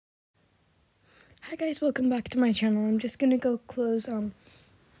Hi guys, welcome back to my channel. I'm just gonna go close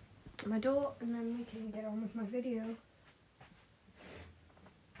my door and then we can get on with my video.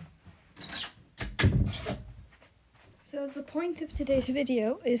 So the point of today's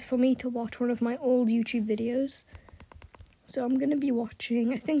video is for me to watch one of my old YouTube videos. So I'm gonna be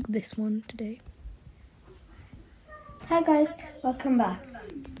watching, I think, this one today. Hi guys, welcome back.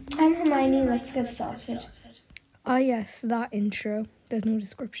 I'm Hermione, let's get started. Ah yes, that intro. There's no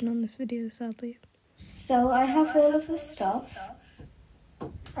description on this video, sadly. So I have all of this stuff,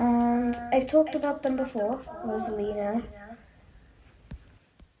 and I've talked about them before, Rosalina.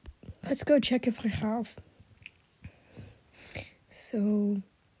 Let's go check if I have. So,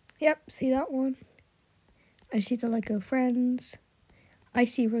 yep, see that one? I see the Lego Friends. I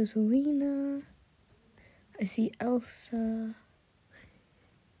see Rosalina. I see Elsa.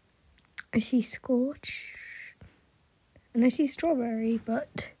 I see Scorch. And I see Strawberry,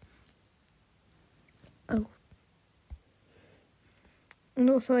 but... oh. And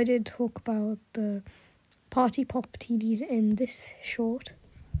also I did talk about the Party Pop TDs in this short.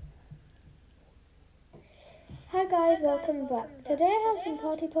 Hi guys, welcome back. Today I have some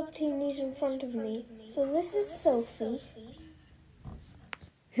Party Pop teenies in front of me. So this is Sophie.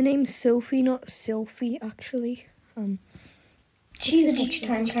 Her name's Sophie, not Sylphie, actually. She's a Beach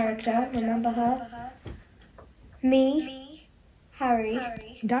Time character, remember her? Me, Harry.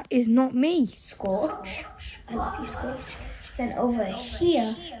 That is not me. Scorch. I love you, Scorch. Then over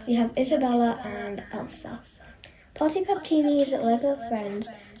here, we have Isabella and Elsa. Party Pop teenies, Lego Friends,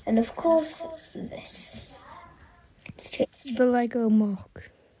 and of course, this. The Lego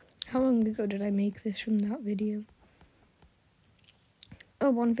mock. How long ago did I make this from that video? Oh,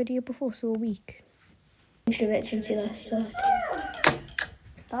 one video before, so a week. Of it since you last saw it.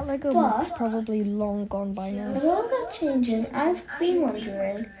 That Lego mock's probably long gone by now. With all that changing, I've been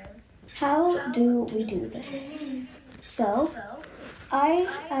wondering, how do we do this? So, I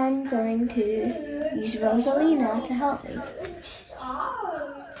am going to use Rosalina to help me.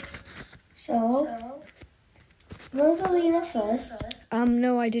 So, Rosalina first.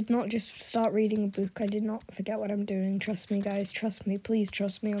 No, I did not just start reading a book. I did not forget what I'm doing. Trust me, guys. Trust me. Please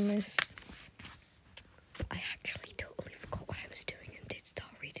trust me on this. I actually totally forgot what I was doing and did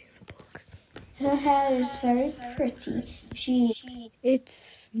start reading a book. Her hair is very pretty.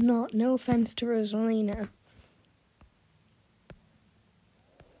 It's not. No offense to Rosalina.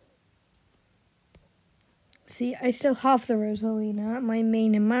 See, I still have the Rosalina. My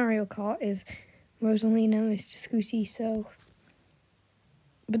main in Mario Kart is Rosalina, Mr. Scooty, so...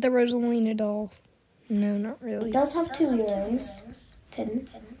 But the Rosalina doll, no, not really. It does have 2 earrings.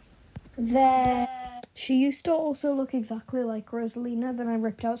 There. She used to also look exactly like Rosalina, then I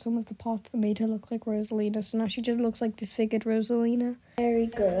ripped out some of the parts that made her look like Rosalina, so now she just looks like disfigured Rosalina. Very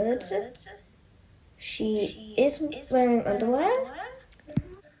good. She is wearing underwear.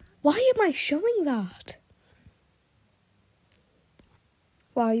 Why am I showing that?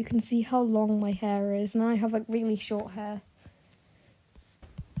 Wow, you can see how long my hair is, and I have like really short hair.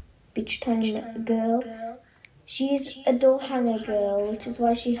 Beach Time girl. She's a door hanger girl, which is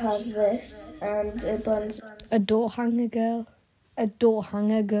why she has this and a buns. A door hanger girl. A door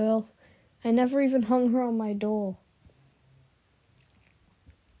hanger girl. I never even hung her on my door.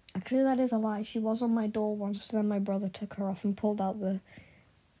 Actually, that is a lie. She was on my door once, then my brother took her off and pulled out the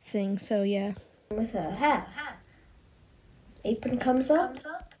thing, so yeah. With her hair. Apron comes up.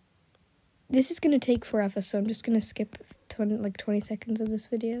 This is going to take forever, so I'm just going to skip 20 seconds of this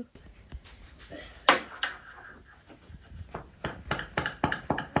video.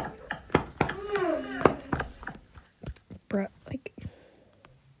 Bruh, like...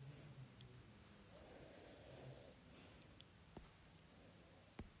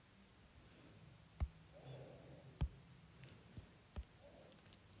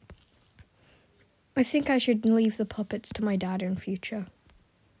 I think I should leave the puppets to my dad in future.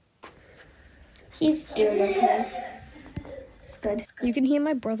 He's doing okay. It's good. You can hear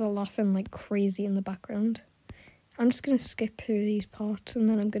my brother laughing like crazy in the background. I'm just going to skip through these parts and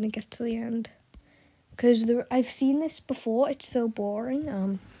then I'm going to get to the end. Because I've seen this before, it's so boring.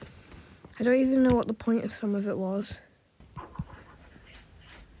 I don't even know what the point of some of it was.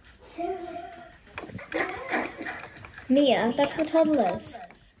 Mia, that's what toddlers.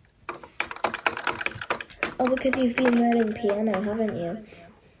 Oh, because you've been learning piano, haven't you?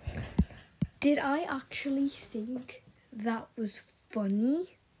 Did I actually think that was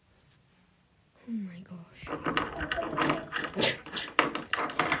funny? Oh my gosh.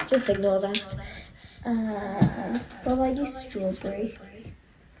 Just ignore that. What about you, Strawberry?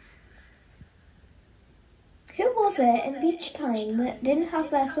 Who was was it in beach time that didn't have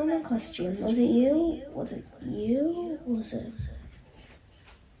their swimming costume? Was it you? Was it you? Was it?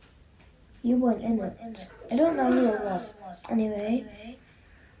 You weren't in it. I don't know who it was. Anyway,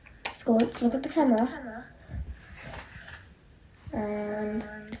 Scorch, look at the camera.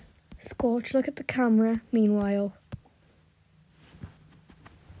 And Scorch, look at the camera. Meanwhile,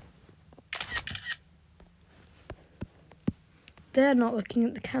 they're not looking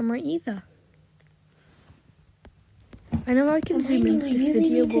at the camera either. I know I can zoom in, but this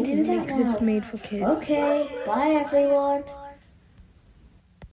video won't let me because it's made for kids. okay, bye everyone.